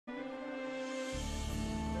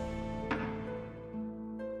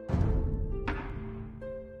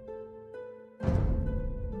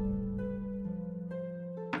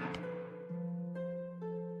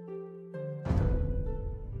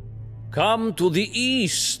Come to the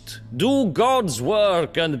east, do God's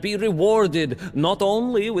work, and be rewarded not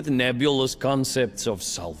only with nebulous concepts of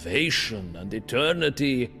salvation and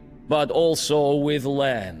eternity, but also with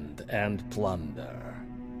land and plunder.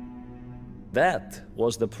 That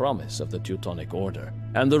was the promise of the Teutonic Order,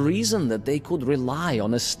 and the reason that they could rely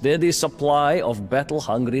on a steady supply of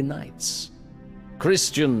battle-hungry knights.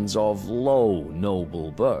 Christians of low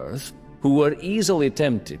noble birth, who were easily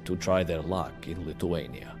tempted to try their luck in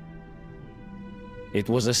Lithuania. It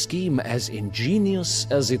was a scheme as ingenious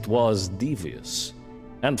as it was devious,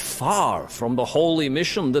 and far from the holy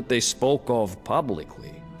mission that they spoke of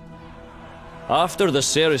publicly. After the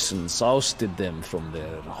Saracens ousted them from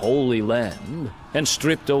their holy land and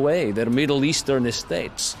stripped away their Middle Eastern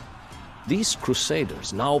estates, these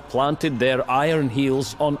crusaders now planted their iron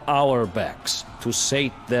heels on our backs to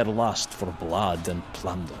sate their lust for blood and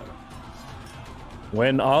plunder.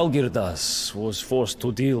 When Algirdas was forced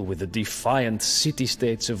to deal with the defiant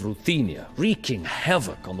city-states of Ruthenia, wreaking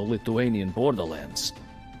havoc on the Lithuanian borderlands,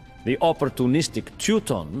 the opportunistic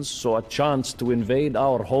Teutons saw a chance to invade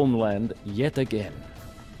our homeland yet again.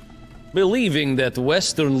 Believing that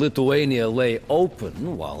western Lithuania lay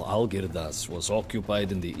open while Algirdas was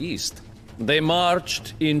occupied in the east, they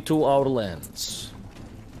marched into our lands.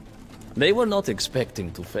 They were not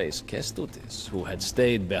expecting to face Kestutis, who had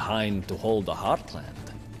stayed behind to hold the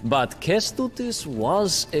heartland. But Kestutis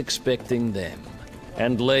was expecting them,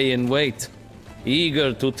 and lay in wait,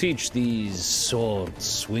 eager to teach these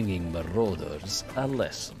sword-swinging marauders a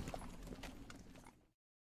lesson.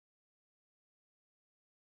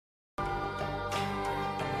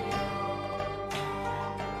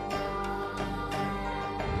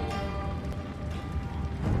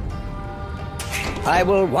 I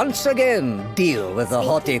will once again deal with the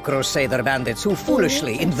haughty Crusader bandits who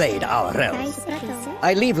foolishly invade our realms.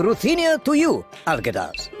 I leave Ruthenia to you,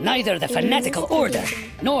 Algirdas. Neither the fanatical order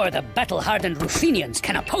nor the battle-hardened Ruthenians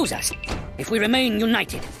can oppose us if we remain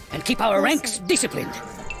united and keep our ranks disciplined.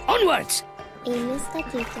 Onwards!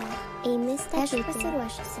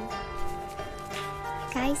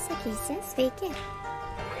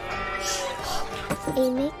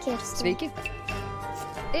 Sveiki.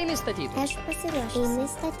 Eimi statytų. Aš pasiruošusi. Eimi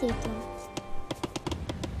statytų.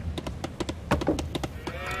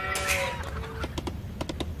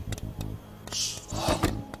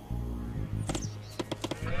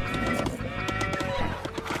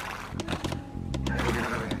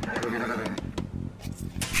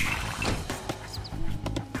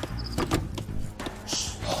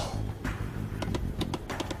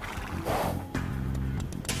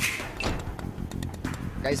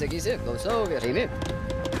 Ką sakysi? Klausau, viešai. Eimi.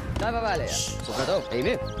 Tava valėje. Supratau.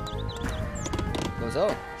 Eimi.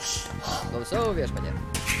 Klausau. Klausau, viešpatie.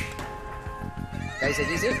 Ką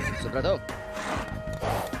sakysi? Supratau.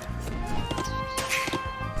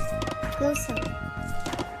 Klausau.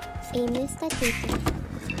 Eimi statyti.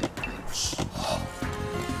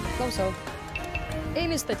 Klausau.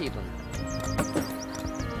 Eimi statytum.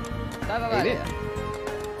 Tava valėje.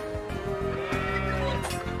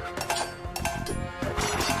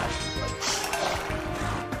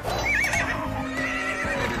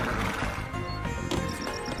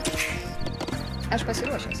 Aš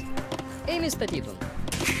pasiruošęs. Eimi statytum.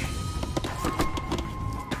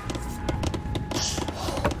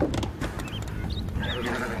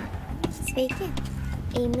 Sveiki.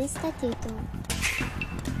 Eimi statytum.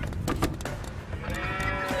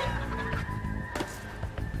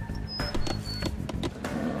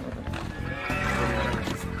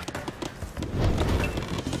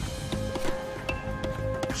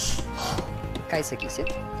 Ką sakysi?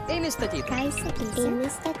 Eimi statytum. Ką sakysi? Eimi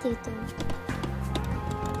statytum.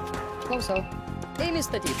 Klausau. Eimi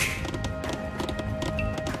statytum.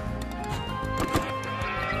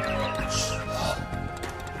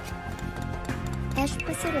 Aš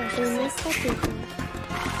pasiruošęs. Eimi statytum.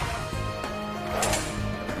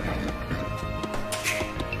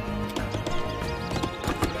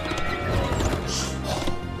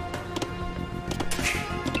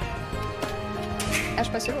 Aš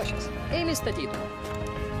pasiruošęs. Eimi statytum.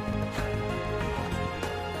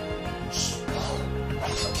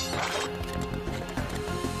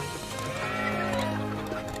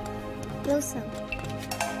 Klausau.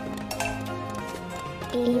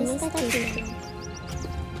 Eimi statytum.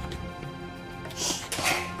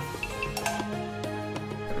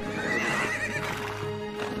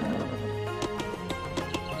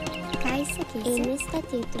 Ką sakysi? Eimi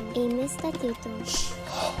statytum. Eimi statytum.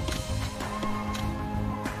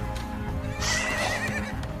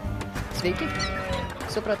 Sveiki.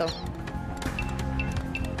 Supratau.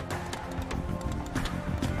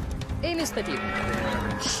 Eimi statytum.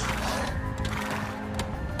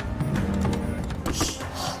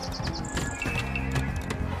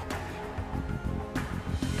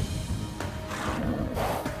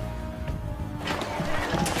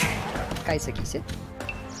 Ką įsakysi?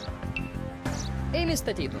 Eimi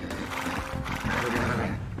statytų.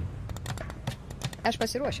 Aš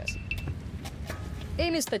pasiruošęs.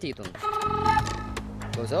 Eimi statytų.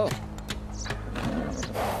 Klausau.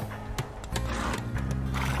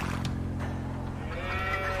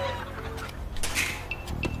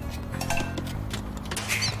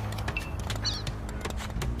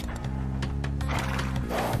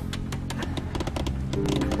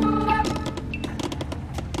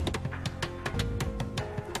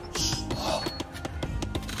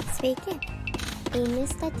 Sveiki. Eimi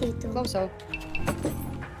statytų. Klausau.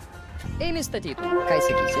 Eimi statytų. Ką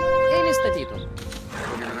įsakysi? Eimi statytų.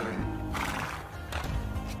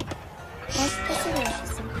 Aš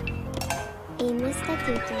pasiruošusi. Eimi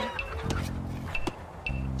statytų.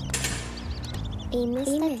 Eimi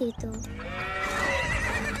statytų.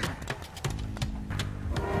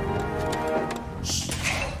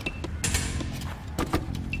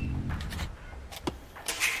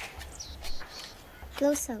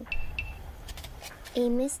 Klausau.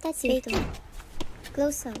 Eimi statytų.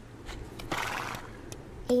 Klausau.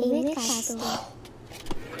 Eimi kastų.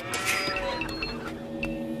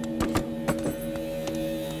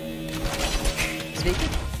 Sveiki.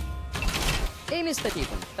 Eimi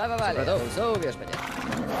statytų. Tavo valia. Klausau viešpatie.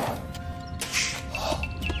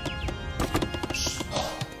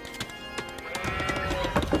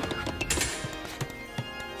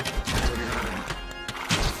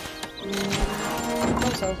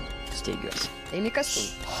 Klausau. Steigiuosi. Eimi kastų.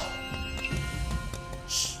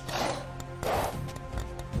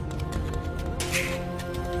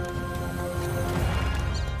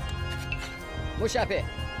 Mušapė.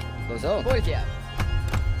 Klausau. Pulkė.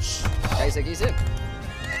 Ką įsakysi?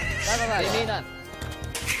 Tavo valia. Kaimyną.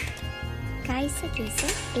 Ką įsakysi?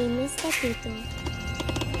 Eimi statytų.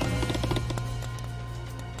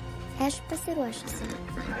 Aš pasiruošusi.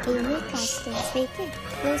 Eimi kastų. Sveiki.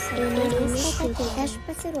 Klausau. Eimi statytų. Aš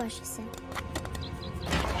pasiruošusi.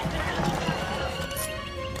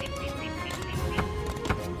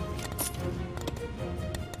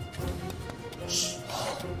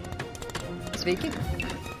 Sveiki.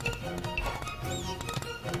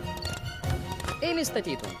 Eimi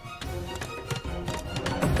statytų.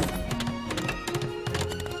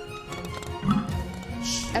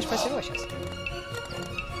 Aš pasiruošęs.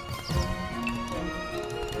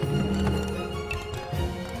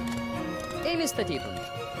 Eimi statytų.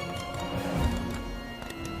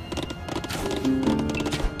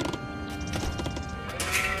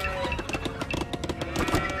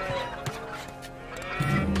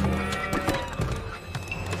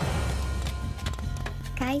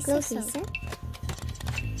 Ką įsakysi?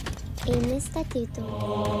 Eimi statytų.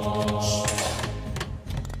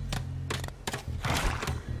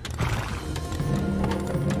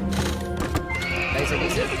 Ką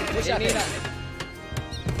įsakysi? Mušapė.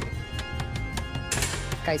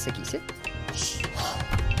 Ką įsakysi?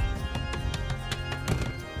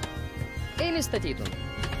 Eimi statytų.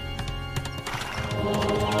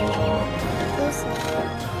 Klausau.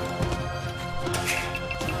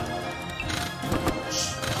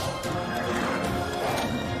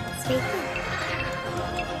 Sveiki.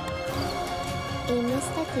 Eimi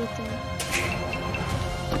statytų.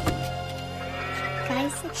 Ką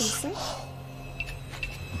įsakysi?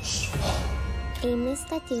 Eimi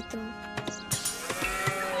statytų.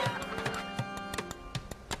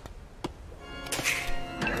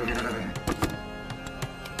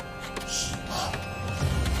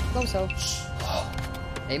 Klausau.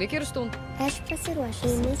 Eimi kirstų. Aš pasiruošęs.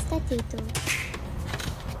 Eimi statytų.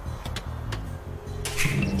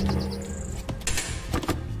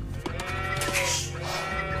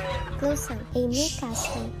 Klausau. Eimi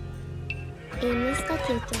kastų. Eimi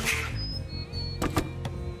statytų.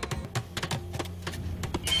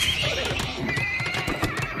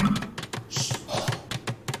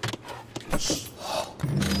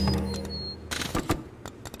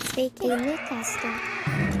 Sveiki. Eimi kastų.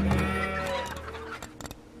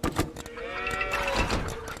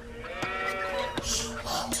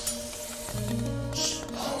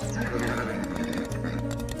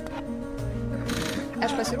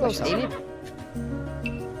 Aš pasiruošęs. Eimi.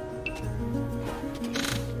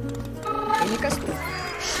 Eimi kastų.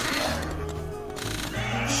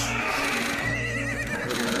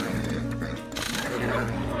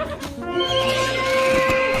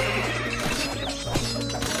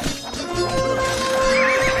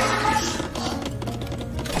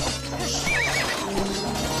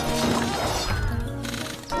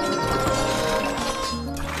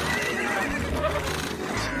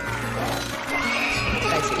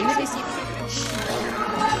 Eimi taisyti.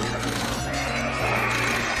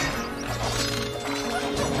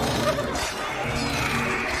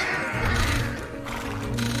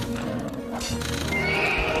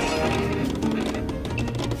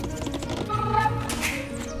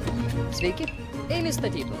 Sveiki. Eimi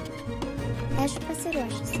statytų. Aš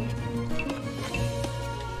pasiruošusi.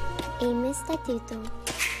 Eimi statytų.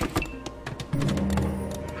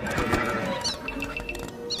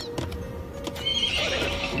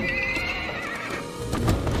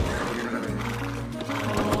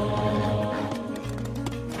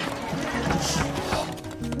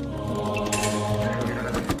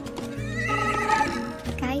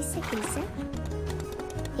 Ką įsakysi?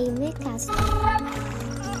 Eimi kastų.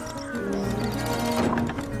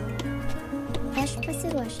 Aš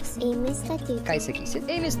pasiruošęs. Eimi statyti. Ką įsakysit?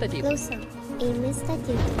 Eimi statytų. Klausau. Eimi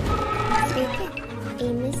statyti. Sveiki.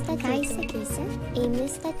 Eimi statyti. Ką įsakysi? Eimi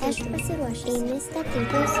statyti. Aš pasiruošęs. Eimi statyti.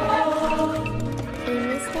 Klausau.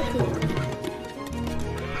 Eimi statyti.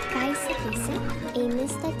 Ką įsakysi? Eimi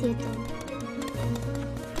statyti.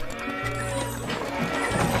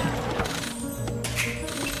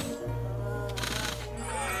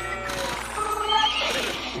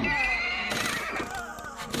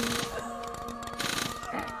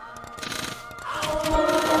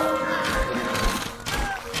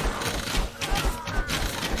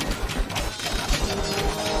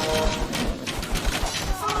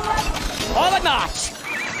 Forward march!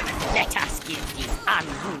 Let us give these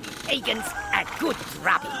unruly pagans a good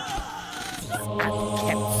drubbing. These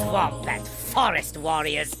unkempt swamp and forest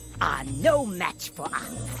warriors are no match for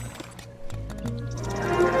us.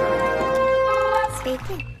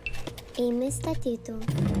 Sveiki. Eimi statytų.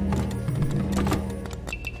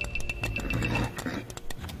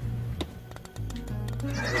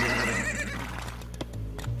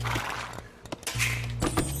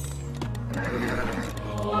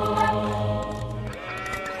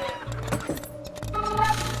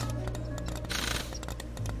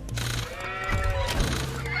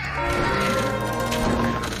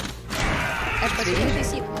 Aš padaryti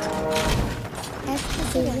taisyklas. Aš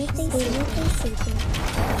pasiruošęs. Eimi taisyti.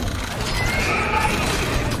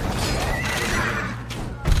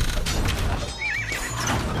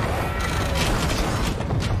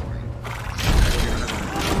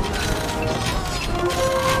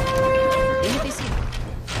 Eimi taisyklas.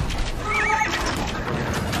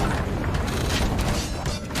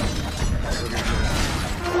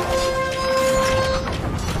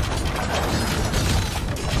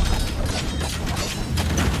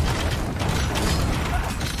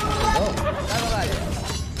 Tavo valia.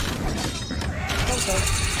 Klausau.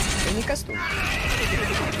 Eimi kastų.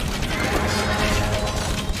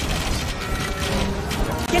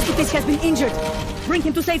 Kestutis has been injured. Bring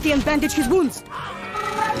him to safety and bandage his wounds.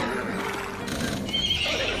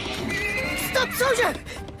 Stop, soldier!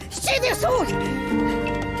 Sheathe your sword!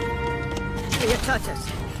 You taught us,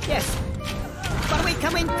 yes. But we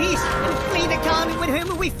come in peace and flee the Khan with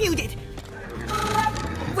whom we feuded.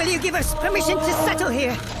 Will you give us permission to settle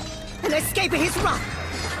here and escape his wrath?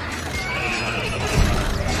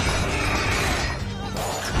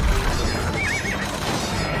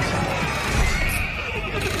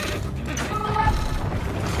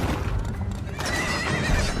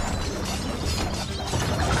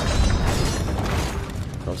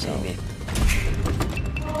 Klausau.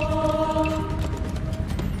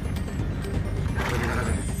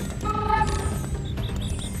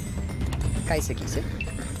 Ką įsakysi?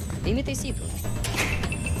 Eimi taisyklas.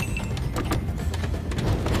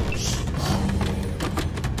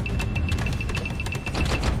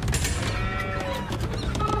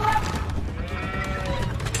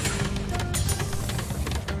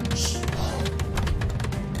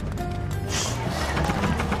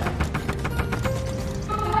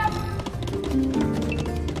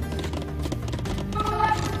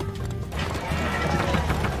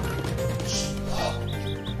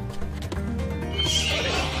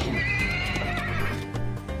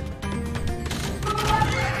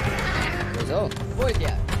 Klausau. Pulti.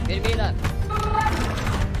 Pirmyn.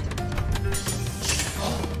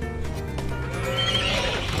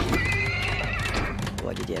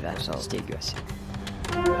 Duodi Dieve, steigiuosi.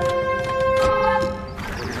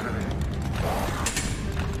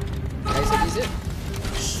 Ką įsakysi?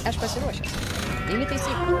 Aš pasiruošęs. Eimi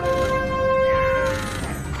taisyklas.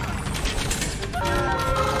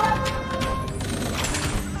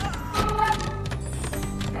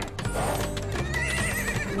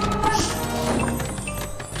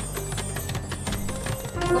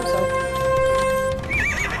 Klausau.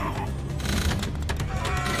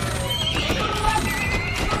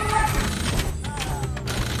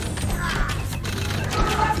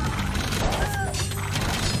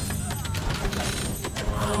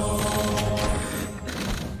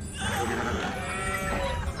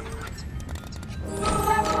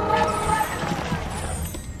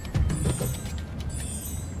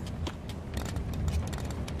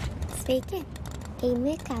 Sveiki.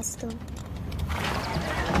 Eimi kastu.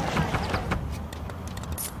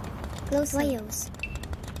 Klausaus.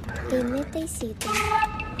 Eimi taisyti.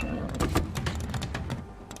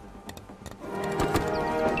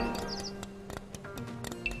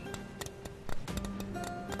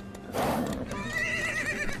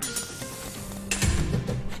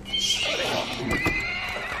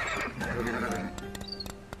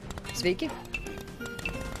 Sveiki.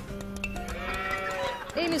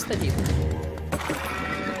 Eimi statyti.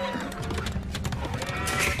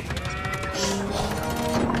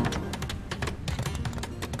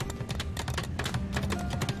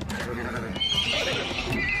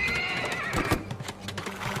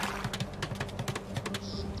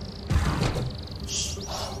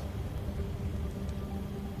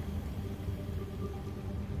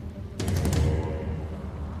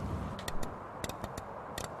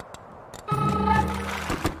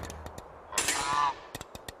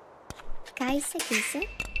 Ką įsakysi?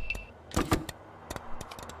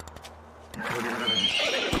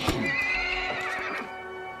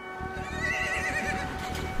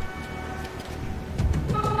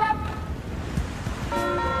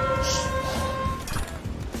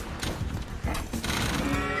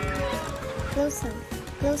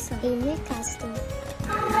 Klausau. Eimi kastu.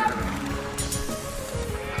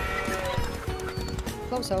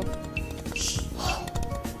 Klausau.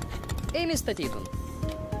 Eimi statytum.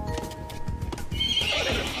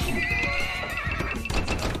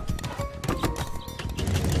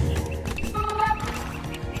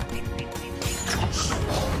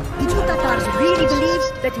 Really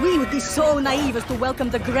believes that we would be so naive as to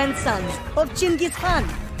welcome the grandsons of Genghis Khan.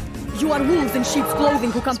 You are wolves in sheep's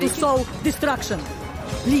clothing who come to sow destruction.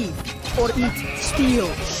 Leave or eat steel.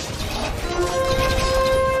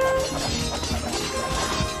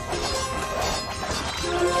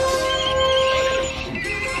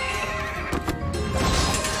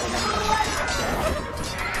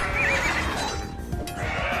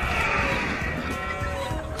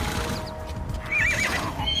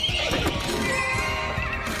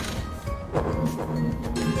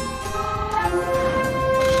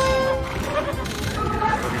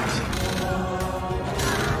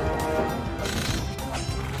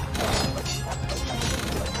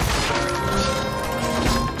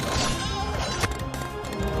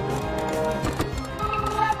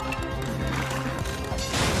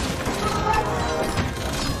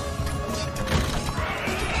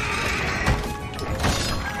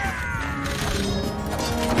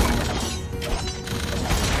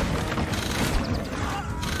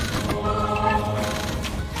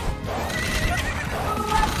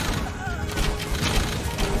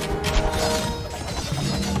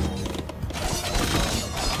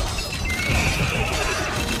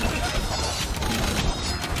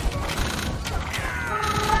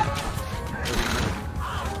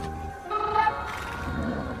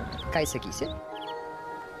 Ką įsakysi?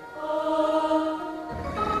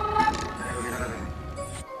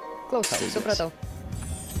 Klausau, supratau.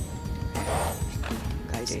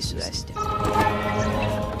 Ką įsivesti?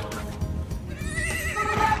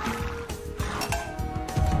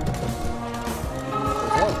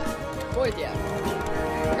 Klausau, puikiai.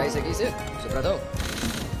 Ką įsakysi? Supratau.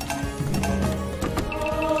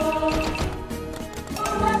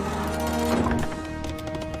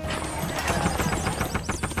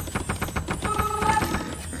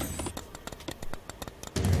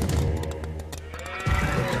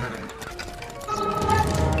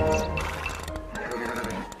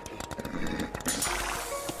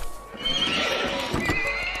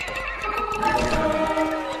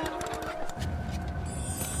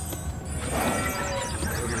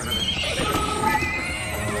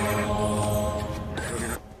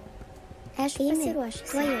 Aš pasiruošęs.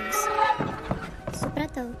 Klajaus.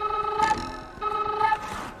 Supratau.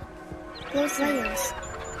 Klausaus.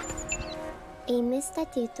 Eimi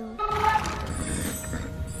statytų.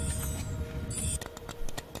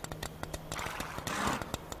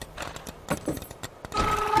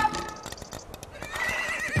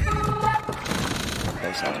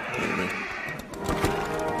 Klausau.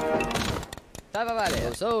 Tavo valia.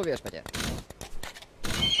 Klausau viešpatie.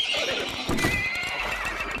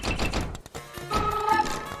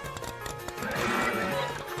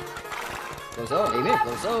 Klausau, eimi,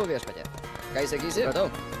 klausau viešpatie. Ką įsakysi? Supratau.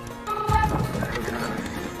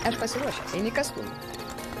 Aš pasiruošęs, eini kastun.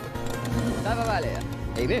 Tavo valioje.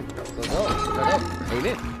 Eimi, klausau, supratau,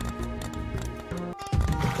 eimi.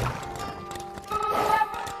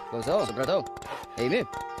 Klausau, supratau, eimi.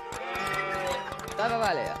 Tavo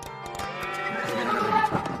valioje.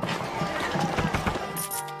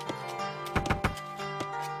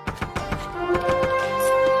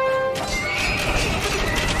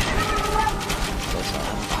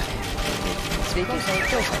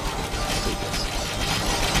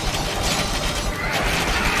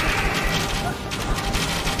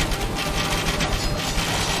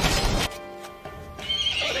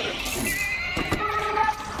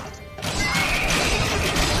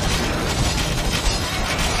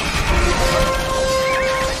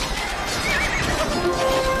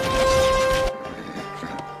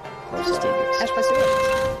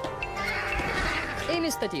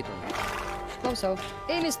 Statytum. Klausau.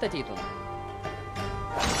 Eimi statytum.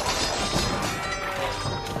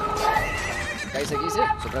 Ką sakysi?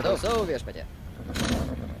 Supratau. Klausau, viešpatie.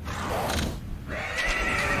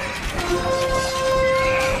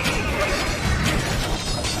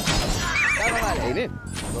 Tavo valia. Eimi.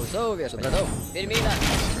 Klausau, viešpatie. Supratau. Pirmyną.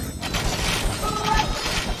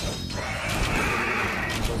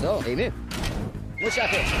 Klausau. Eimi.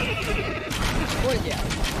 Mušakai. Pulkė.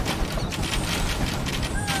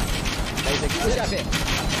 Ką sakysi, šefė?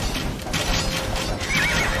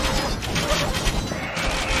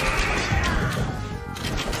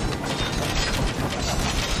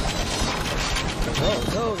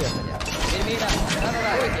 Klausau, viešpatie. Pirmyną. Tavo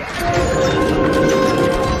valia.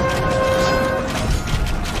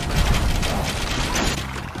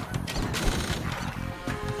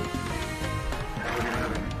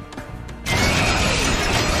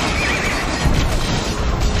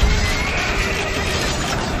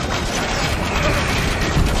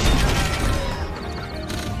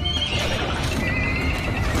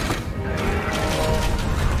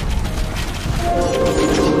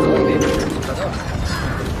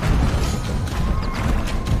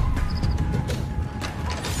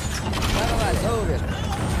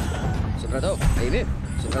 Supratau, eimi.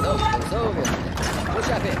 Supratau, klausau, viešpatie.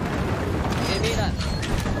 Mušakai. Pirmyną.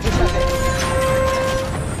 Mušakai.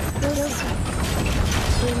 Klausau.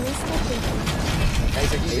 Eimi statytum. Ką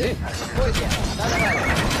sakysi? Pulkė. Tavo valia.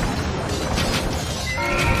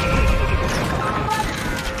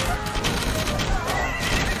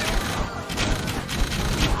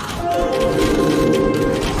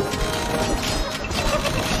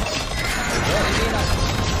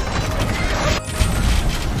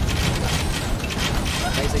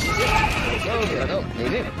 Supratau,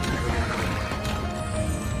 eimi.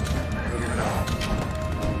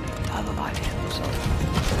 Tavo valia, klausau.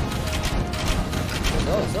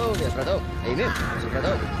 Klausau, viešpatau, eimi.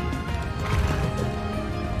 Supratau.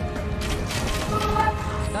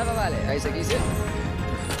 Tavo valia, ką sakysi?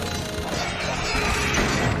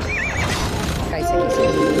 Ką sakysi?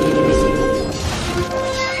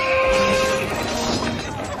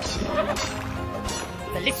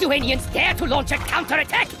 The Lithuanians dare to launch a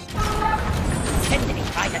counterattack! Send an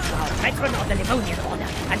invider to our brethren of the Livonian Order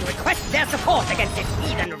and request their support against this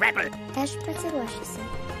heathen rebel. Aš pasiruošusi.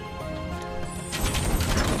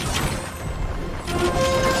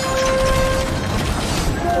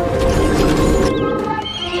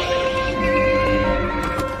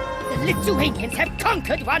 The Lithuanians have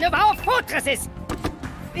conquered one of our fortresses!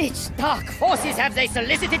 Which dark forces have they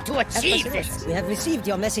solicited to achieve this? We have received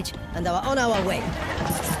your message and are on our way.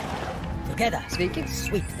 Together, Sveiki.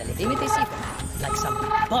 sweep the living Eimi taisyti. like some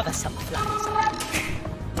bothersome flies.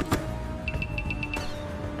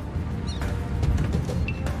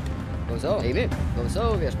 Klausau, eimi.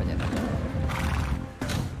 Klausau, viešpatie.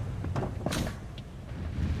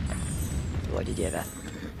 Duodi Dieve,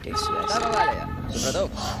 teisiu esi. Tavo valioje. Supratau.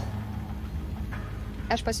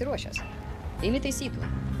 Aš pasiruošęs. Eimi taisyti.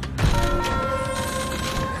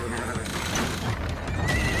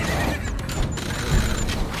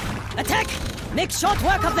 Attack! Make short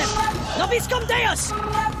work of them! Nobiscum Deus!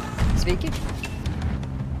 Sveiki.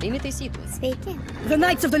 Eimi taisyti. Sveiki. The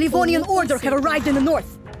Knights of the Livonian Order have arrived in the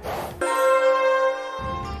north.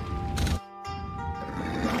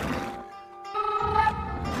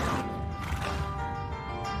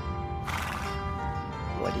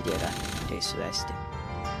 Duodi Dieve, teisiu esti.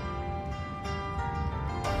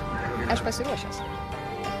 Aš pasiruošęs.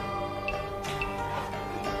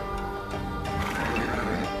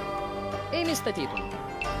 Eimi statytum.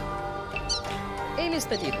 Eimi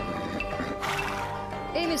statytum.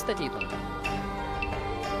 Eimi statytum.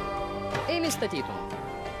 Eimi statytum.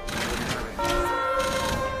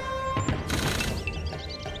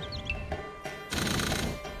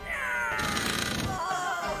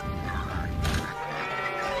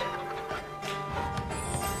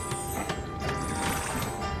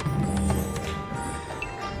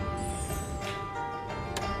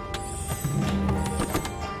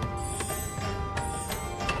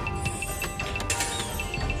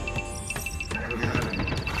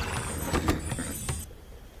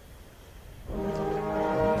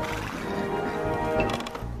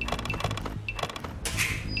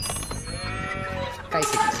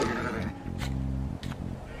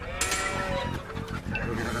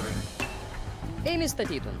 Eimi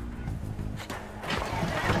statytum.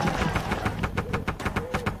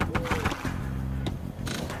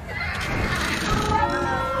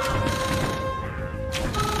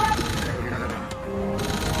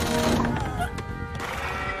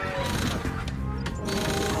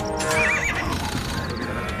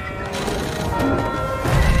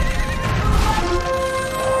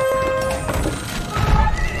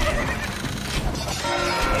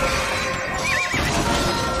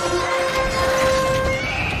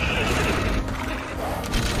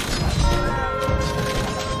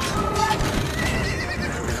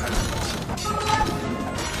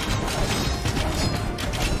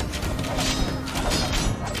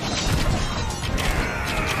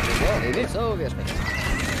 So, viešpatie.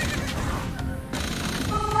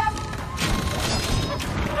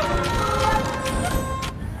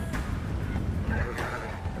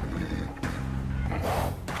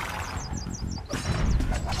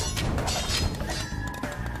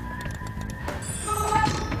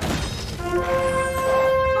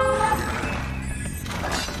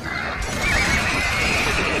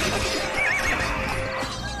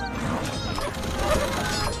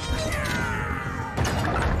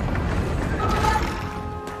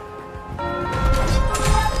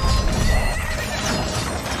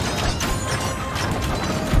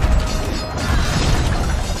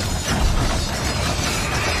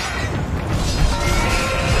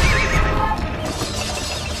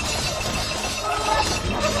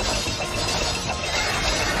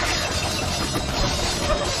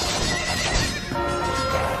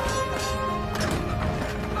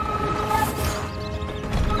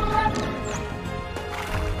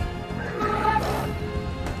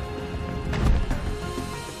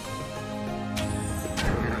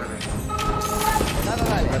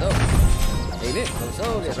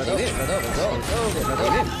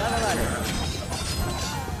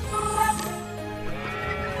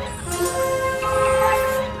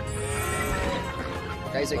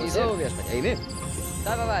 Ką jis sakys? Viešpatie, eini.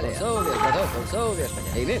 Tavo valia. Klausau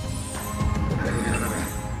viešpatie, eini.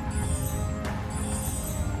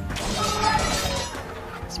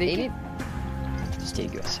 Sveiki.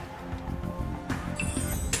 Steigiuosi.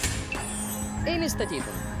 Eini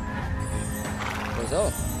statytum. Klausau.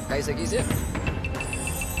 Ką jis sakysi?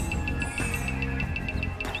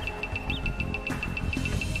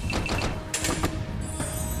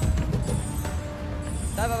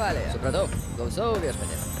 Tavo valia. Supratau. Klausau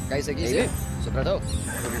viešpatie. Ką jis sakysi? Supratau.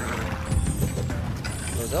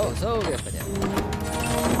 Klausau viešpatie.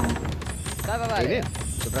 Tavo valia.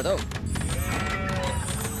 Supratau.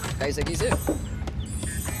 Ką jis sakysi?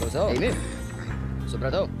 Klausau. Eini.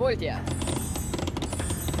 Supratau. Pulti.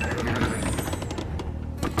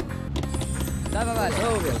 Tavo valia.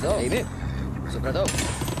 Klausau. Eini. Supratau.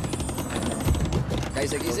 Ką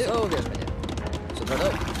jis sakysi? Klausau viešpatie.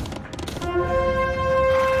 Supratau.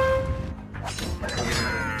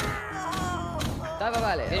 Tavo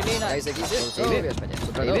valia. Pirmyn. Ką jis sakysi? Klausau viešpatie.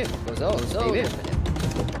 Supratau. Klausau viešpatie.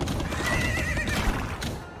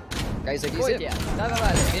 Ką jis sakysi? Tavo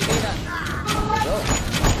valia. Pirmyn. Klausau.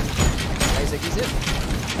 Ką jis sakysi?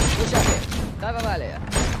 Pušakė. Tavo valia.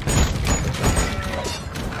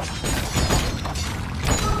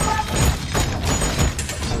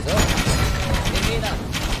 Klausau. Pirmyn.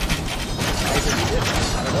 Ką jis sakysi?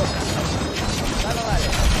 Supratau. Tavo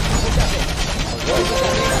valia. Pušakė. Klausau.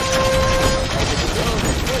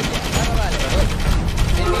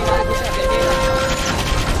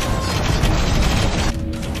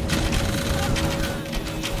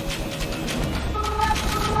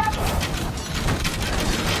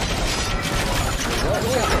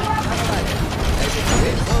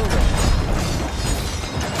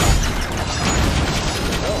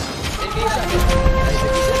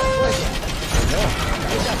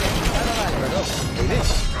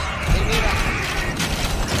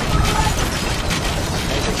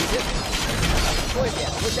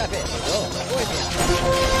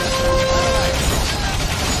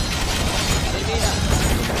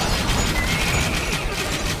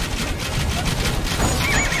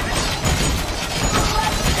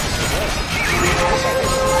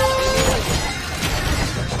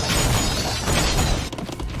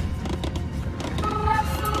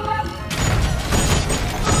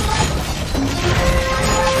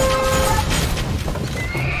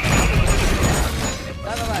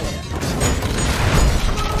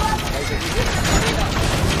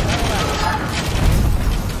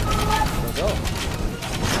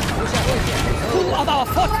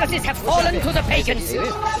 Have fallen to the pagans.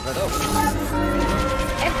 Empty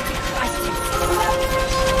prices.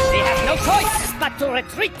 They have no choice but to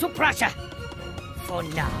retreat to Prussia. For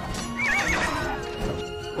now.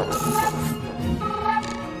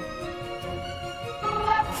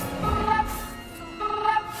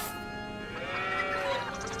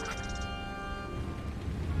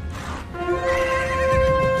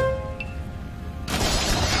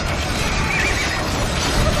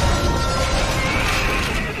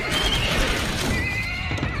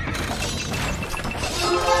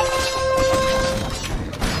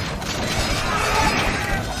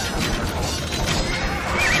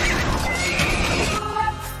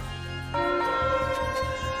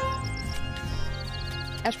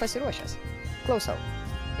 Aš pasiruošęs. Klausau.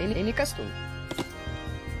 Eini kastuvą.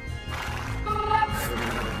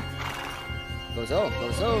 Klausau.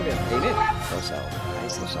 Eini. Klausau.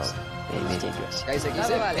 Eini. Stengiuosi. Ką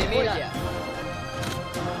sakysi? Eini.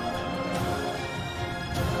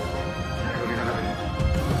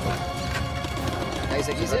 Ką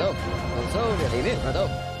sakysi? Klausau. Eini. Radau.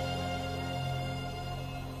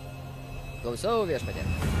 Klausau viešpatie.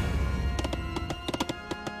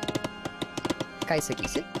 Ką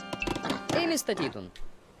sakysi? Eini statytum.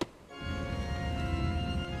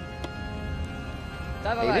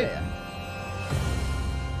 Tavo valioje.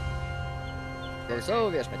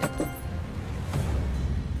 Klausau viešpatie.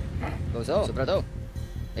 Klausau. Supratau.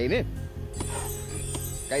 Eini.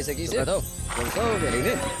 Ką sakysi? Supratau. Klausau viešpatie.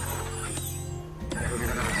 Eini.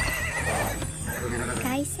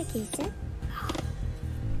 Ką sakysi?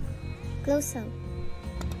 Klausau.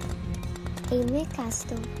 Eini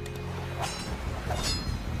kastuvą.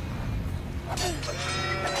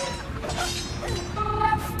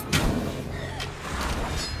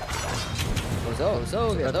 Klausau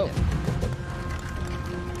viešpatie.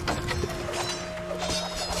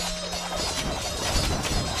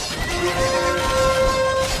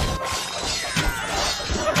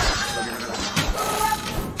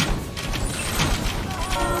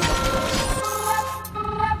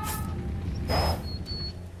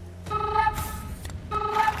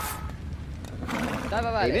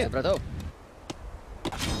 Tavo valioje. Eini. Supratau.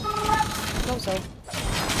 Klausau.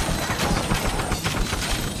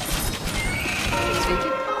 Sveiki.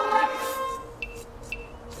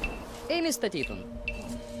 Eini statytum.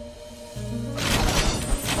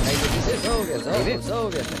 Ką sakysi? Klausau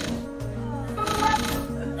viešpatie.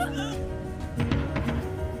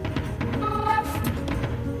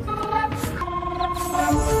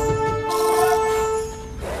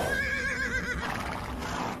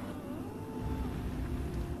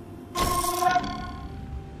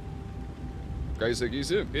 Ką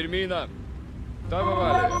sakysi? Pirmyną. Tavo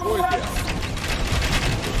valioje. Pulti.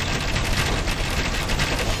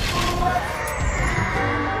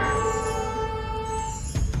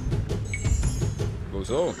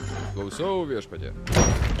 Klausau viešpatie.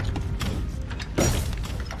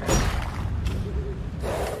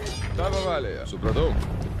 Tavo valioje. Supratau.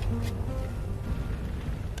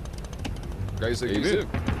 Ką sakysi?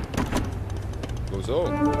 Klausau.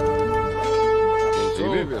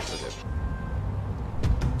 Viešpatie.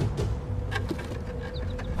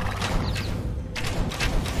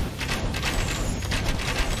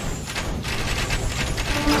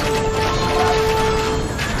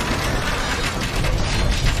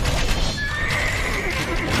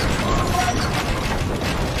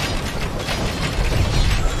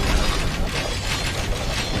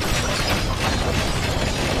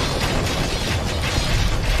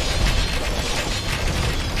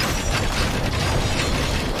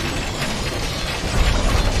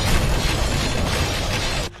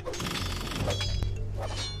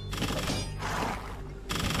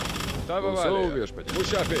 Tavo valioje. Viešpatie.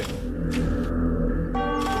 Mušafi.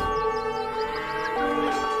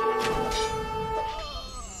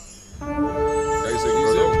 Ką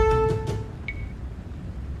sakysi?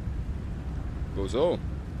 Klausau.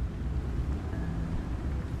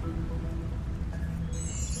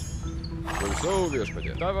 Klausau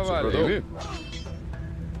viešpatie. Tavo valioje.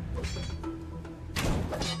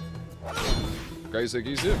 Ką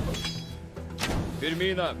sakysi?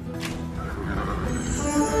 Pirmyną.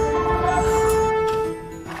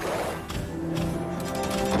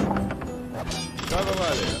 Tavo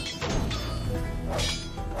valioje.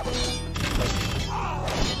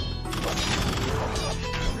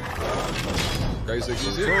 Ką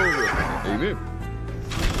sakysi? Eini.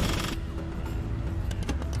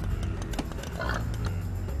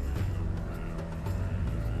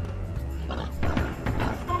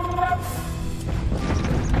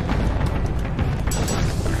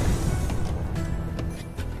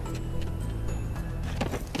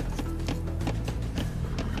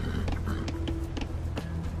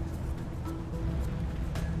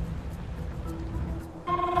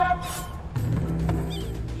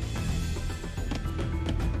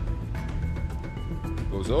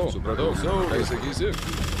 Klausau. Supratau. Ką sakysi?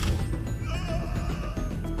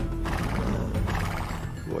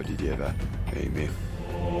 Duodi Dieve. Eimi.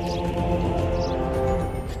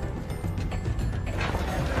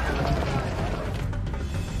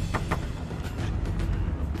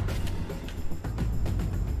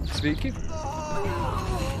 Sveiki.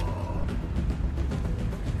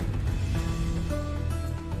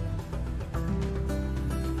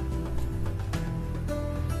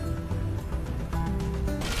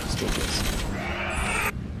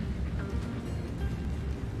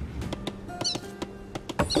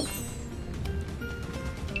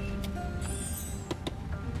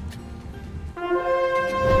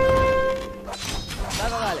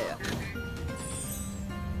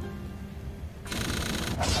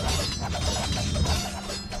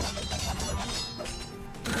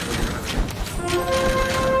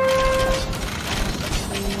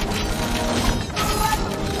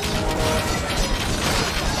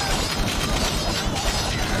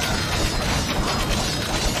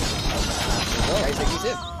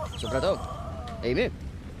 Supratau. Eimi.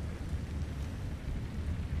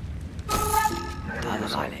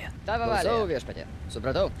 Tavo valia, viešpatie.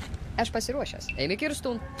 Supratau. Aš pasiruošęs. Eimi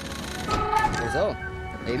kirstun. Klausau.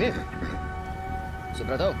 Eimi.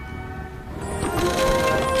 Supratau.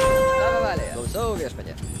 Tavo valia. Klausau,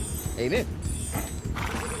 viešpatie. Eimi.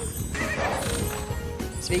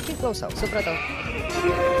 Sveiki, klausau. Supratau.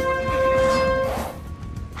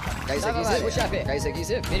 Ką sakysi? Užšapė. Ką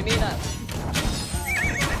sakysi? Pirmyną.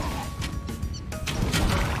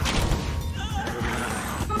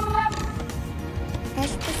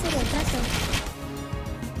 Aš pasiruošęs.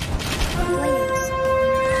 Tuojaus.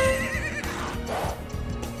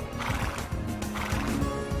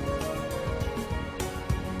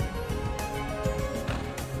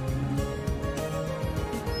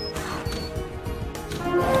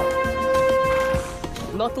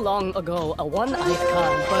 Not long ago, a one-eyed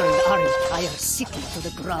Khan burned our entire city to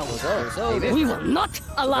the ground. We will not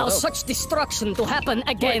allow such destruction to happen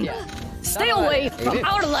again. Stay away from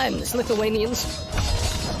our lands, Lithuanians.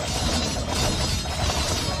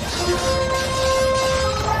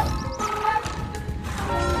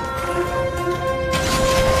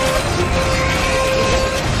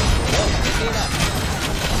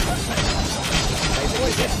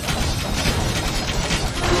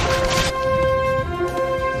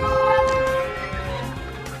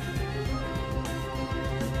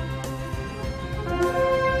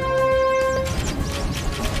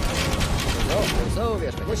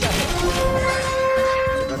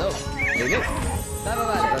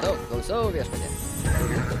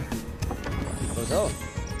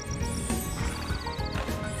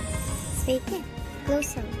 Sveiki,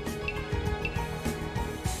 klausau.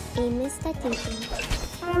 Eimi statyti.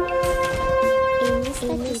 Eimi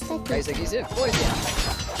statyti. Ką sakysi? Puikiai.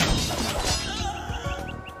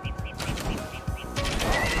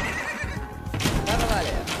 Tavo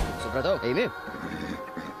valia. Supratau. Eimi.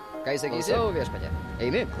 Ką sakysi? Klausau, viešpatie.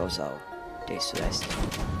 Eimi. Klausau. Teisiu esti.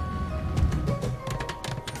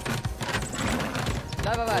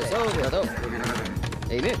 Tavo valia. Klausau, supratau.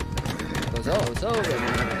 Eimi. Klausau,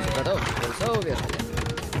 viešpatie. Supratau. Klausau, viešpatie.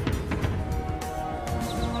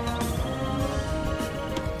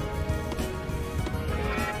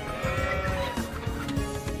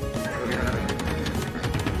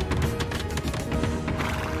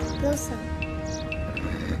 Klausau.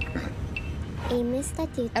 Eimi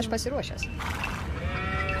statyti. Aš pasiruošęs.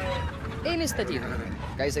 Eimi statyti.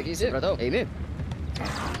 Ką sakysi? Supratau. Eimi.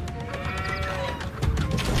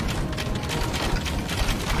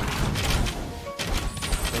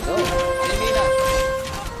 Klausau. Pirmyną.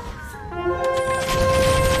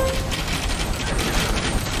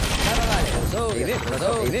 Tavo valia. Klausau. Eimi.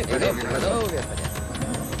 Supratau. Eimi. Supratau, viešpatie.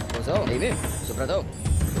 Klausau. Eimi. Supratau.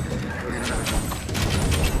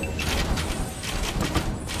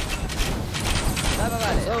 Tavo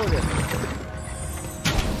valia. Klausau, viešpatie.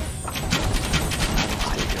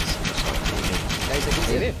 Ką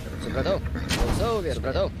sakysi? Eimi. Supratau. Klausau, viešpatie.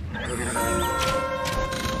 Supratau.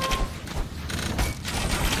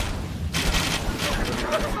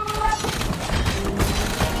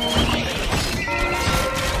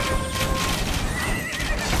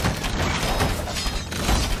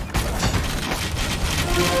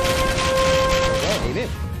 Eimi.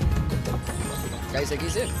 Ką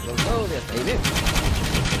sakysi? Klausau, viešpatie. Eimi.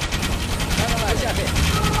 Tavo valia. Užšapė.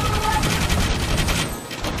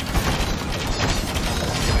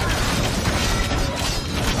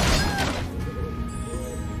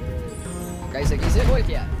 Ką sakysi?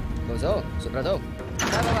 Puikiai. Klausau, supratau.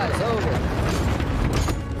 Tavo valia. Klausau, viešpatie.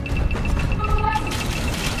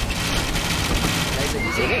 Ką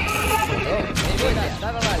sakysi? Eimi. Klausau. Pirmyną.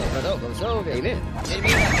 Tavo valia. Supratau. Klausau, viešpatie. Eimi.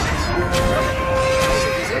 Pirmyną. Ką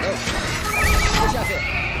sakysi? Klausau. Užšapė.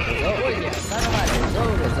 Klausau. Puikiai. Tavo valia. Klausau,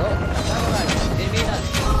 viešpatie. Tavo valia. Pirmyną.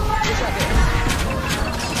 Užšapė.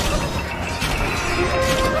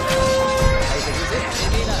 Ką sakysi?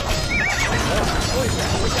 Pirmyną. Klausau. Puikiai.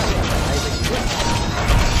 Užšapė. Ką sakysi?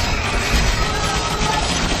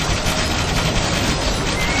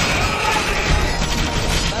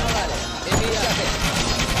 Tavo valia. Pirmyną. Užšapė.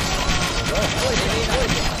 Klausau. Puikiai.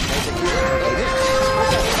 Ką sakysi? Eimi.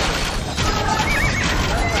 Užšapė. Tavo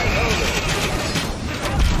valia.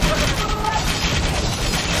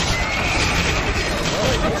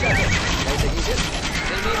 Užšapė. Ką sakysi?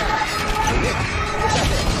 Pirmyną. Eimi.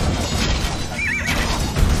 Užšapė.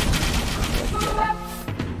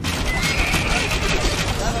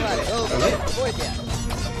 Tavo valia. Eimi. Puikiai.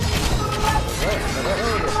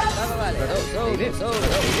 Tavo valia. Eimi.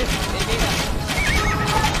 Pirmyną.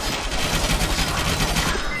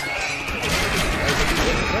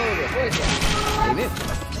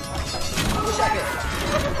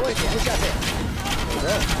 Pušiate.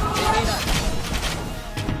 Klausau. Pirmyn.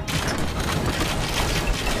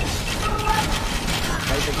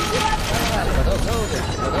 Ką sakysi? Tavo valia. Supratau. Saugiai.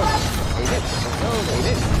 Supratau. Eini. Saugiai.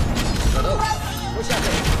 Eini. Supratau.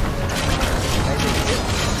 Pušiate. Ką sakysi?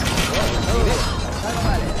 Saugiai. Tavo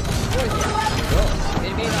valia. Pulti. Supratau.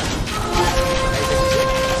 Pirmyn. Ką sakysi?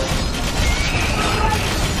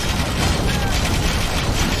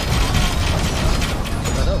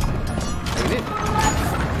 Supratau. Eini.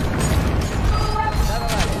 Tavo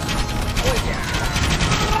valia. Pulti.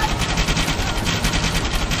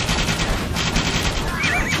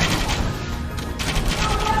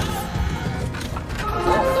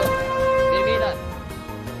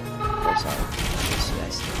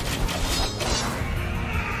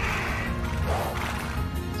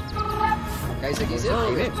 Ką sakysi?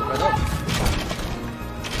 Eini, supratau.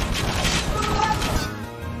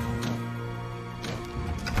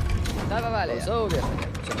 Tavo valia. Klausau viešpatie.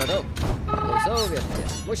 Supratau. Klausau viešpatie.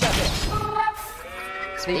 Pušiate.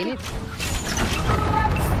 Sveiki.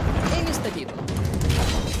 Eini statyba.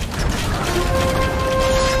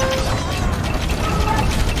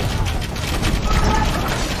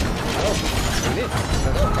 Eini,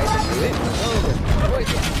 supratau. Ką sakysi? Klausau viešpatie.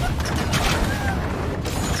 Puikiai.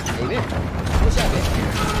 Eini. Pušiate.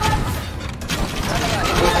 Tavo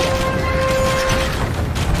valia.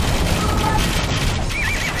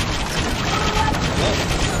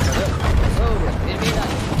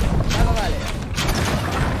 Pirmyn. Tavo valia.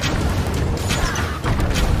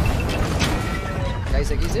 Ką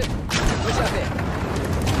sakysi? Pušiate.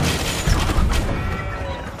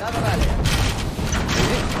 Tavo valia.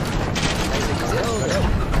 Eini. Ką sakysi?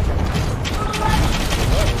 Supratau.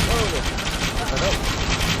 Supratau.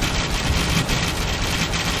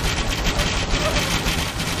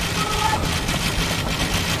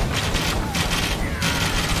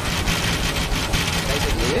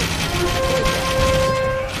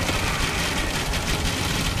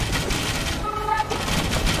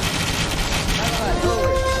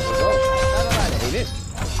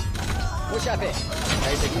 Pušiate. Ką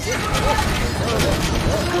sakysi?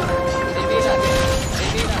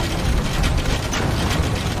 Pirmyn.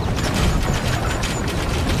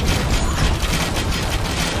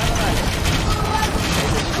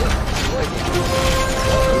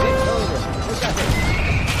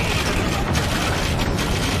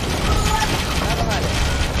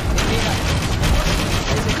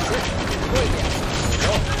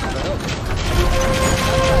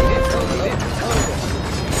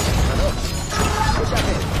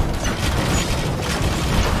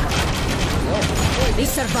 They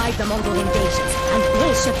survived the Mongol invasions and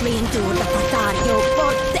patiently endured the Tatar yoke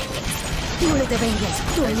for decades. Truly the Iranians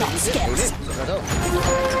do not skills. Supratau.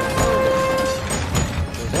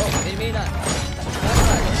 Pirmyn. Tavo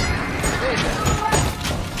valia. Puikiai.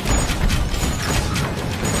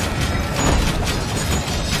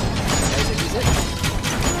 Ką sakysi?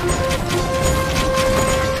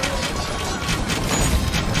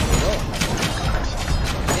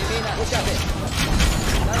 Pirmyn. Pušiate.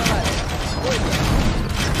 Tavo valia. Puikiai.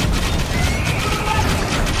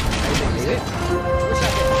 Ką sakysi?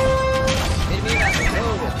 Pušiate. Pirmyn.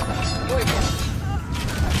 Puikiai.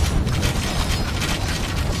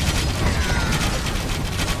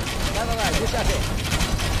 Tavo valia. Pušiate.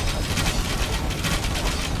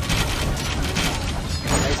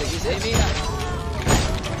 Ką sakysi? Pirmyn.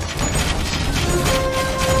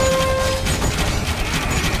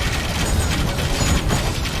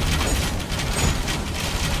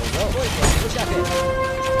 Puikiai. Pušiate.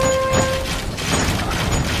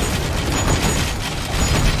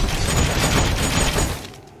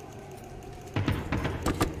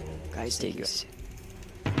 Ką steigiuosi?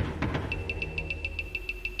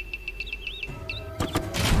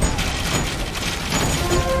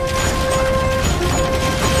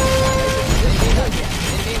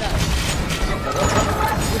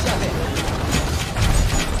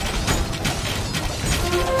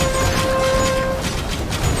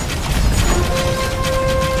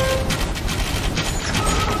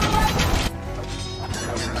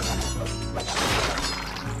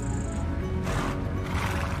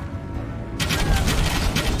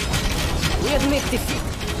 Admit defeat.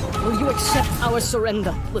 Will you accept our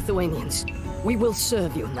surrender, Lithuanians? We will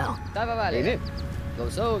serve you now. Tavo valia. Eini.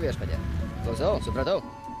 Klausau viešpatie. Klausau. Supratau.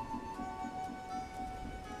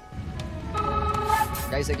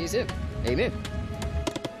 Ką sakysi? Eini.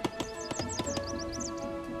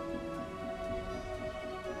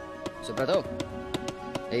 Supratau.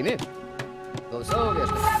 Eini. Klausau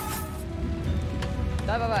viešpatie.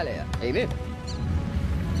 Tavo valia. Eini.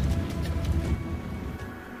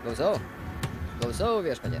 Klausau. Klausau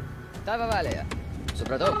viešpatie. Tavo valia.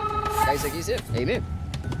 Supratau. Ką įsakysi? Eimi.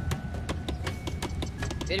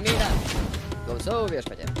 Pirmyną. Klausau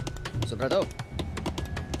viešpatė. Supratau.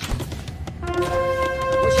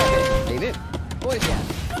 Pušapė. Eimi. Pulkė.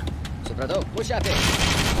 Supratau. Pušapė.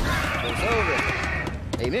 Klausau viešpatė.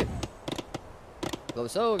 Eimi.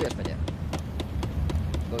 Klausau viešpatė.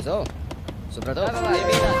 Klausau. Supratau.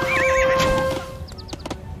 Pirmyną.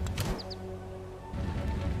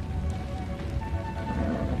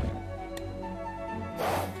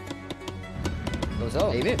 Klausau.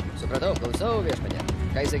 Eimi. Supratau. Klausau viešpatė.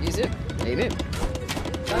 Ką įsakysi? Eimi.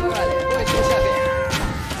 Tavo valė. Pušapė.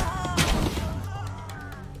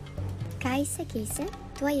 Ką įsakysi,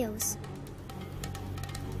 tuojaus.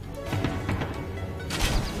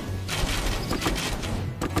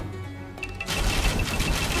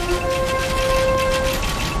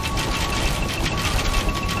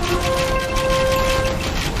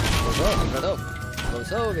 Supratau.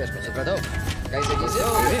 Klausau viešpatė. Supratau. Ką įsakysi?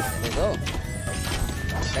 Eimi. Klausau.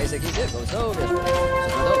 Ką įsakysi? Klausau viešpatė.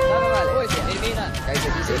 Supratau. Tavo valė. Pulkė. Pirmyną. Ką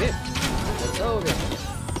įsakysi? Eimi. Klausau viešpatė.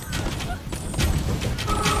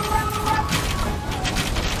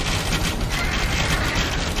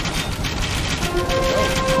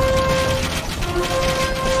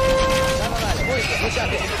 Tavo valė. Pulkė.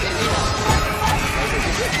 Pušapė. Pirmyną. Ką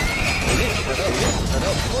įsakysi? Eimi. Supratau.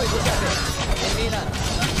 Supratau. Pušapė. Pirmyną.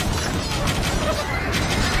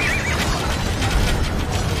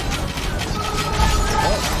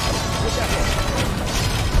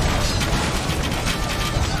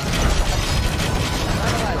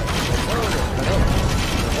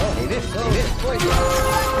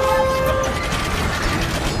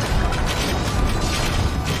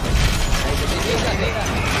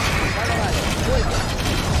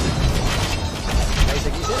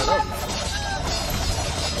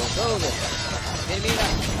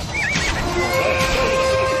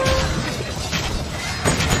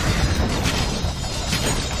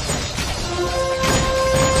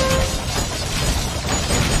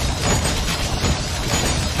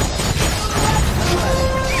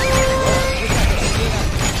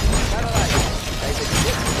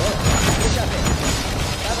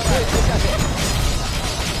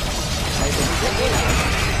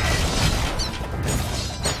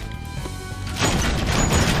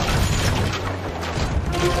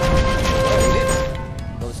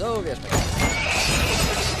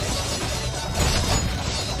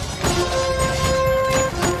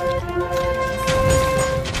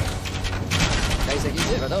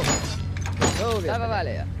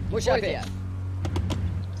 Pušapė.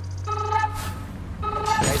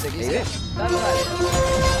 Ką įsakysi? Tavo valė.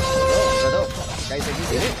 Supratau. Ką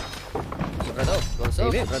įsakysi? Supratau. Klausau.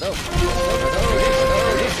 Supratau.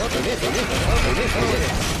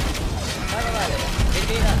 Tavo valė.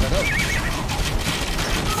 Pirmyną. Supratau.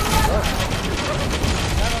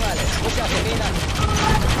 Tavo valė. Pušapė. Pirmyną.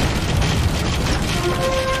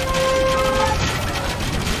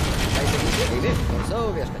 Ką įsakysi? Eimi. Klausau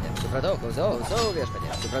viešpatė. Supratau. Klausau viešpatė.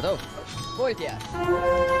 Supratau. Pulkė.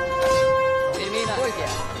 Pirmyną. Pulkė.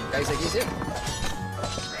 Ką įsakysi?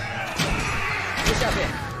 Pušapė.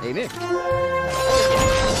 Eimi. Pulkė.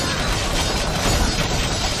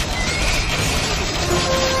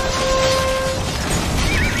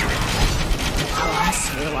 Alas,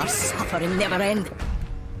 will our suffering never end?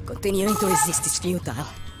 Continuing to resist is futile.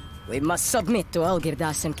 We must submit to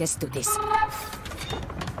Algirdas and Kestutis.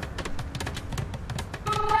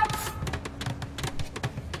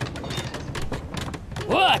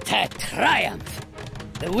 What a triumph!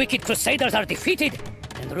 The wicked Crusaders are defeated,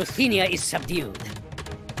 and Ruthenia is subdued.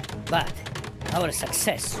 But our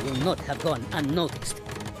success will not have gone unnoticed.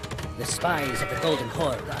 The spies of the Golden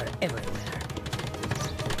Horde are everywhere.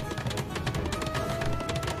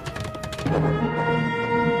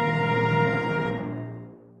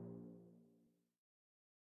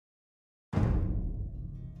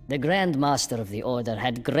 The Grand Master of the Order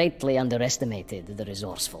had greatly underestimated the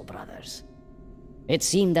resourceful brothers. It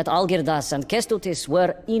seemed that Algirdas and Kestutis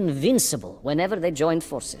were invincible whenever they joined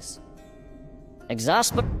forces.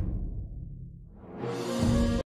 Exasperated